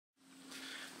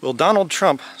Will Donald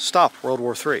Trump stop World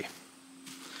War III?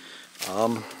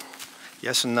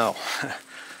 Yes and no.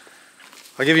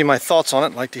 I'll give you my thoughts on it.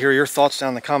 I'd like to hear your thoughts down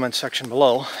in the comments section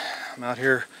below. I'm out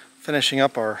here finishing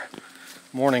up our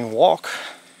morning walk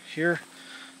here.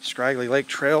 Scraggly Lake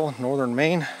Trail, northern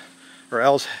Maine, or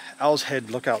Owl's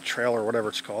Head Lookout Trail, or whatever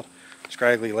it's called.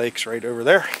 Scraggly Lake's right over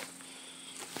there.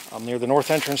 I'm near the north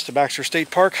entrance to Baxter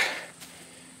State Park.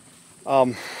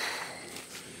 So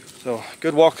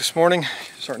good walk this morning.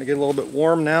 Starting to get a little bit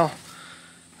warm now.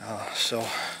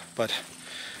 But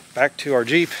back to our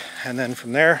Jeep, and then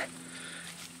from there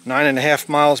 9.5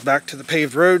 miles back to the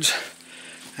paved roads,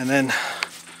 and then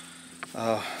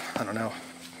I don't know,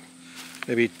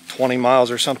 maybe 20 miles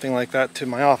or something like that to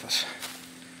my office,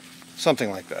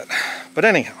 something like that. But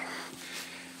anyhow,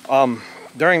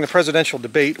 during the presidential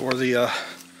debate, or the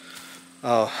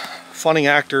funny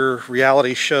actor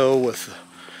reality show with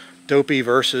Dopey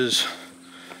versus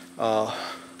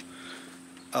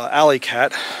Alley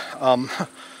Cat,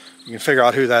 you can figure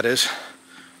out who that is.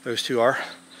 Those two are.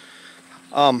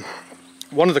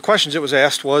 One of the questions that was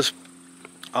asked was,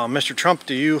 Mr. Trump,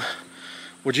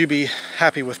 would you be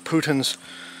happy with Putin's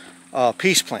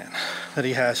peace plan that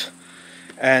he has?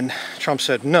 And Trump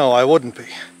said, no, I wouldn't be.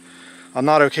 I'm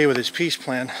not okay with his peace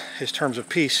plan, his terms of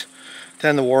peace, to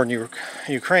end the war in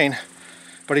Ukraine.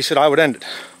 But he said I would end it.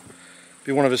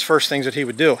 Be one of his first things that he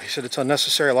would do. He said it's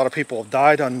unnecessary. A lot of people have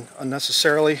died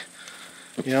unnecessarily.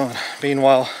 You know,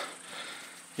 meanwhile,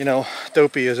 you know,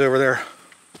 Dopey is over there.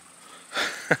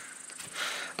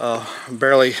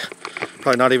 Probably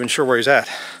not even sure where he's at.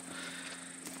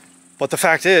 But the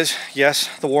fact is, yes,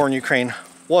 the war in Ukraine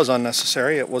was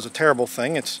unnecessary. It was a terrible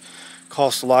thing. It's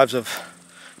cost the lives of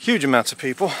huge amounts of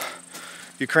people,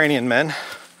 Ukrainian men.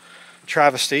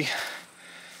 Travesty,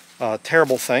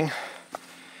 terrible thing.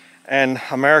 And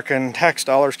American tax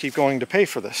dollars keep going to pay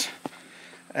for this.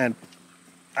 And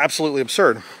absolutely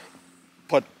absurd.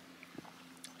 But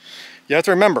you have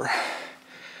to remember,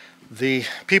 the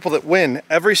people that win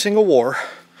every single war,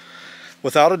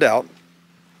 without a doubt,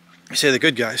 you say the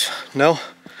good guys. No,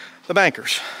 the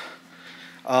bankers.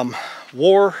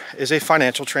 War is a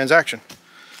financial transaction.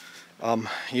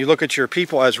 You look at your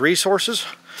people as resources.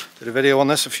 Did a video on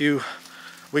this a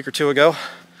week or two ago.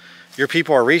 Your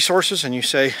people are resources, and you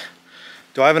say,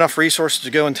 do I have enough resources to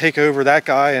go and take over that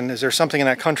guy, and is there something in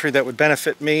that country that would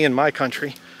benefit me and my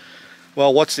country?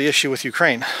 Well, what's the issue with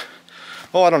Ukraine?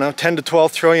 Oh, I don't know, 10 to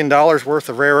 12 trillion dollars worth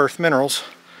of rare earth minerals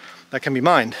that can be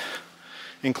mined,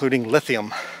 including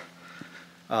lithium,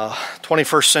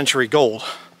 21st century gold,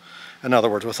 in other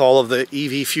words, with all of the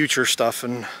EV future stuff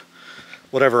and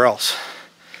whatever else.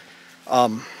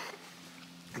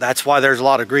 That's why there's a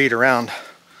lot of greed around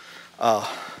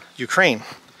Ukraine.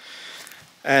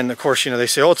 And of course, you know, they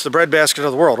say, oh, it's the breadbasket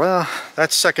of the world. Well,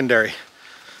 that's secondary.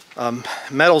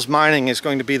 Metals mining is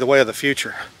going to be the way of the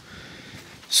future.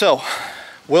 So,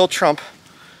 will Trump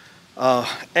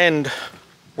end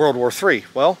World War III?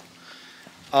 Well,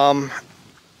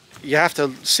 you have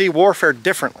to see warfare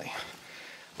differently.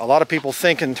 A lot of people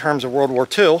think in terms of World War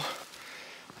II,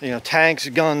 you know, tanks,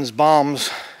 guns, bombs,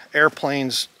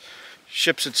 airplanes,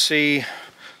 ships at sea,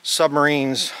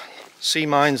 submarines, sea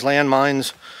mines, land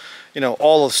mines, you know,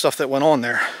 all of the stuff that went on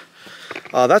there.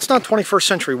 That's not 21st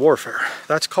century warfare.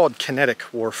 That's called kinetic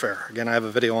warfare. Again, I have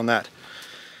a video on that.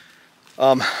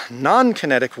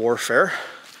 Non-kinetic warfare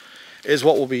is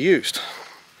what will be used.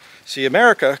 See,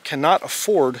 America cannot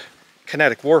afford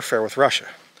kinetic warfare with Russia.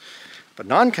 But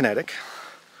non-kinetic,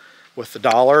 with the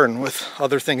dollar and with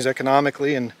other things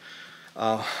economically and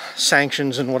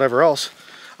sanctions and whatever else,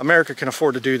 America can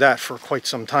afford to do that for quite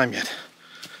some time yet.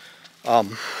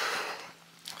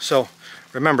 So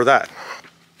remember that.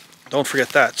 Don't forget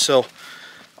that. So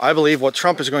I believe what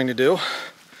Trump is going to do,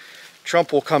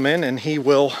 Trump will come in and he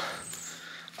will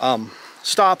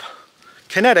stop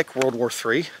kinetic World War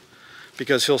III,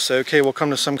 because he'll say, okay, we'll come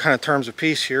to some kind of terms of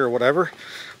peace here or whatever.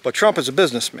 But Trump is a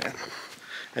businessman.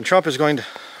 And Trump is going to,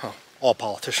 well, all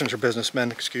politicians are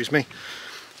businessmen, excuse me.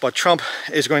 But Trump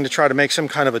is going to try to make some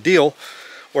kind of a deal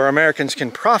where Americans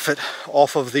can profit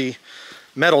off of the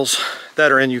metals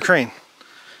that are in Ukraine.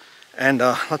 And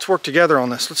let's work together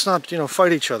on this. Let's not, you know,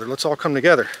 fight each other. Let's all come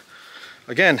together.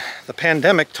 Again, the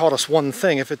pandemic taught us one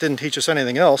thing, if it didn't teach us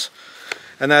anything else,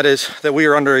 and that is that we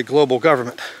are under a global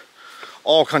government.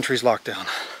 All countries locked down.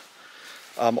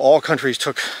 All countries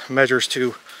took measures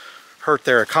to hurt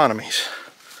their economies.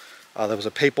 There was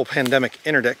a papal pandemic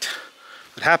interdict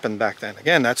that happened back then.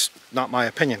 Again, that's not my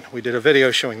opinion. We did a video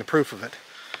showing the proof of it.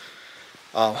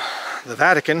 The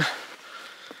Vatican,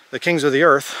 the kings of the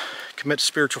earth, commit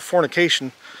spiritual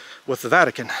fornication with the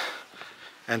Vatican,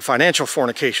 and financial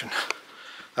fornication.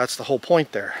 That's the whole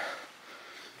point there.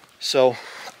 So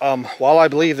while I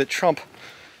believe that Trump,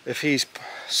 if he's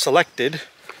selected,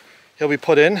 he'll be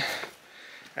put in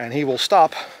and he will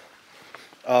stop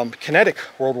kinetic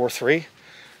World War III,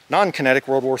 non-kinetic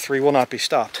World War III will not be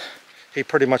stopped. He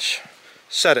pretty much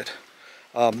said it.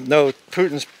 No,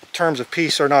 Putin's terms of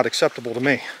peace are not acceptable to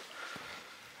me.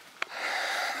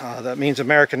 That means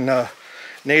American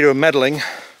NATO meddling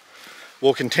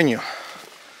will continue.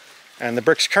 And the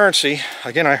BRICS currency,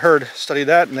 again, I studied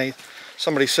that, and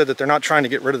somebody said that they're not trying to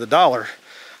get rid of the dollar.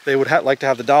 They would like to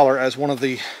have the dollar as one of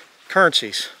the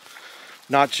currencies,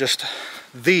 not just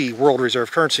the world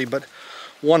reserve currency, but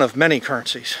one of many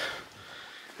currencies,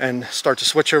 and start to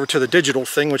switch over to the digital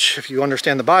thing, which, if you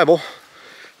understand the Bible,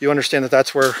 you understand that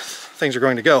that's where things are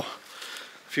going to go.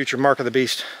 Future mark of the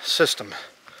beast system.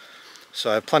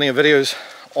 So I have plenty of videos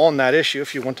on that issue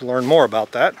if you want to learn more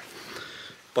about that.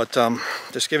 But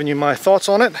just giving you my thoughts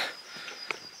on it. I'm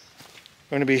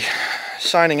going to be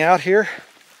signing out here,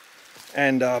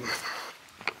 and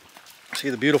see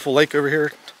the beautiful lake over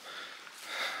here,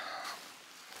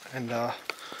 and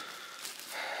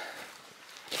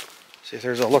see if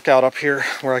there's a lookout up here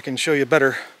where I can show you a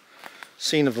better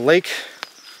scene of the lake.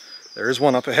 There is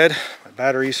one up ahead. My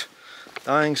battery's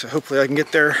dying, so hopefully I can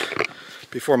get there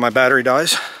before my battery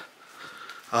dies.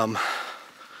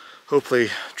 Hopefully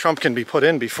Trump can be put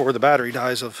in before the battery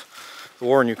dies of the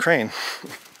war in Ukraine.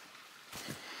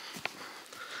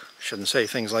 Shouldn't say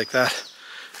things like that.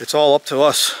 It's all up to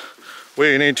us.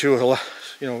 We need to,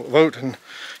 vote and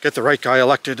get the right guy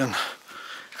elected,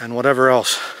 and whatever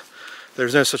else.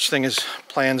 There's no such thing as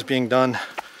plans being done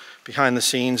behind the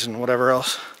scenes and whatever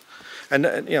else. And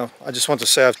I just want to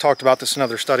say, I've talked about this in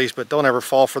other studies, but don't ever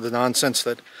fall for the nonsense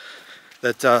that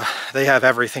they have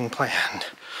everything planned.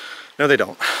 No, they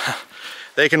don't.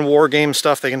 They can war game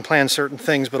stuff, they can plan certain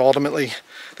things, but ultimately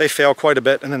they fail quite a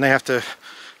bit, and then they have to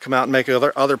come out and make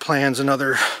other plans and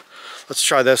let's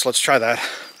try this, let's try that.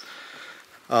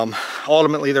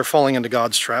 Ultimately they're falling into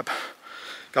God's trap.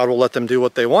 God will let them do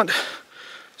what they want,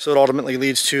 so it ultimately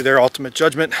leads to their ultimate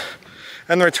judgment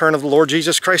and the return of the Lord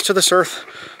Jesus Christ to this earth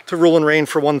to rule and reign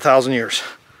for 1,000 years.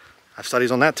 I have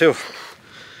studies on that too.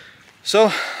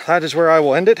 So that is where I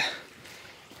will end it.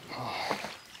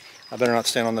 I better not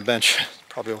stand on the bench,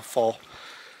 probably will fall.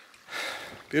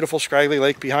 Beautiful scraggly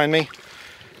lake behind me,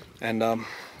 and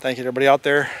thank you to everybody out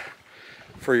there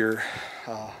for your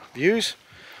views.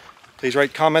 Please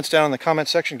write comments down in the comment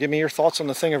section. Give me your thoughts on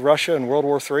the thing of Russia and World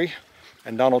War III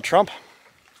and Donald Trump.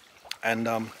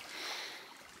 And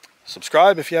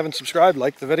subscribe if you haven't subscribed,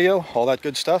 like the video, all that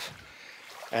good stuff.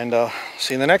 And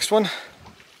see you in the next one.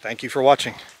 Thank you for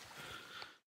watching.